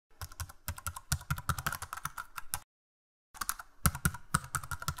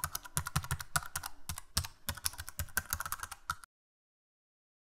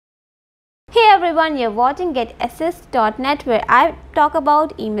Hey everyone, you're watching GetAssist.net where I talk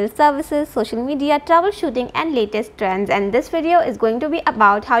about email services, social media, troubleshooting and latest trends, and this video is going to be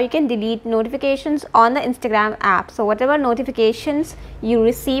about how you can delete notifications on the Instagram app. So whatever notifications you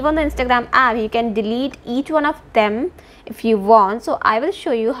receive on the Instagram app, you can delete each one of them if you want. So I will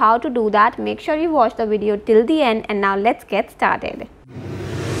show you how to do that. Make sure you watch the video till the end, and now let's get started.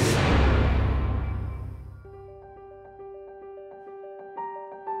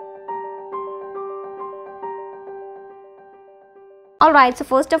 Alright, so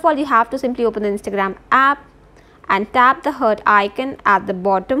first of all, you have to simply open the Instagram app and tap the heart icon at the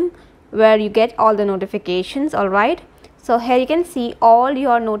bottom where you get all the notifications. Alright, so here you can see all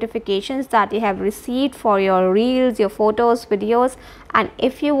your notifications that you have received for your reels, your photos, videos, and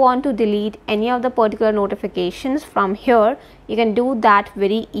if you want to delete any of the particular notifications from here, you can do that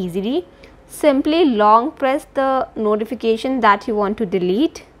very easily. Simply long press the notification that you want to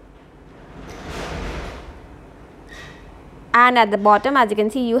delete, and at the bottom, as you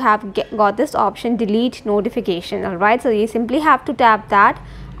can see, you have got this option delete notification. Alright, so you simply have to tap that,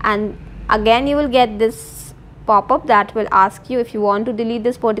 and again you will get this pop-up that will ask you if you want to delete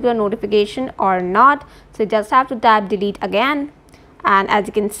this particular notification or not. So you just have to tap delete again, and as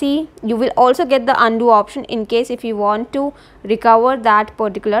you can see, you will also get the undo option in case if you want to recover that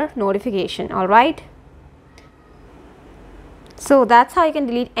particular notification. Alright, so that's how you can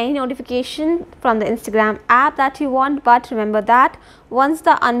delete any notification from the Instagram app that you want. But remember that once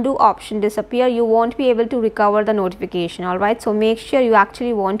the undo option disappears, you won't be able to recover the notification. Alright, so make sure you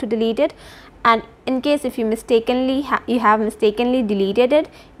actually want to delete it, and in case if you mistakenly have mistakenly deleted it,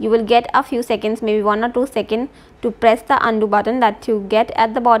 you will get a few seconds, maybe 1 or 2 seconds, to press the undo button that you get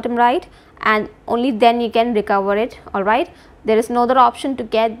at the bottom right, and only then you can recover it. Alright, there is no other option to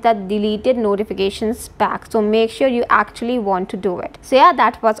get the deleted notifications back, so make sure you actually want to do it. So yeah,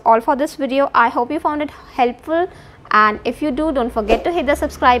 that was all for this video. I hope you found it helpful, and if you do, don't forget to hit the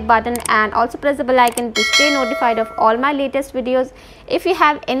subscribe button and also press the bell icon to stay notified of all my latest videos. If you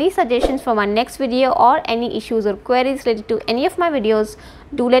have any suggestions for my next video or any issues or queries related to any of my videos,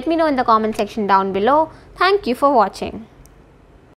 do let me know in the comment section down below. Thank you for watching.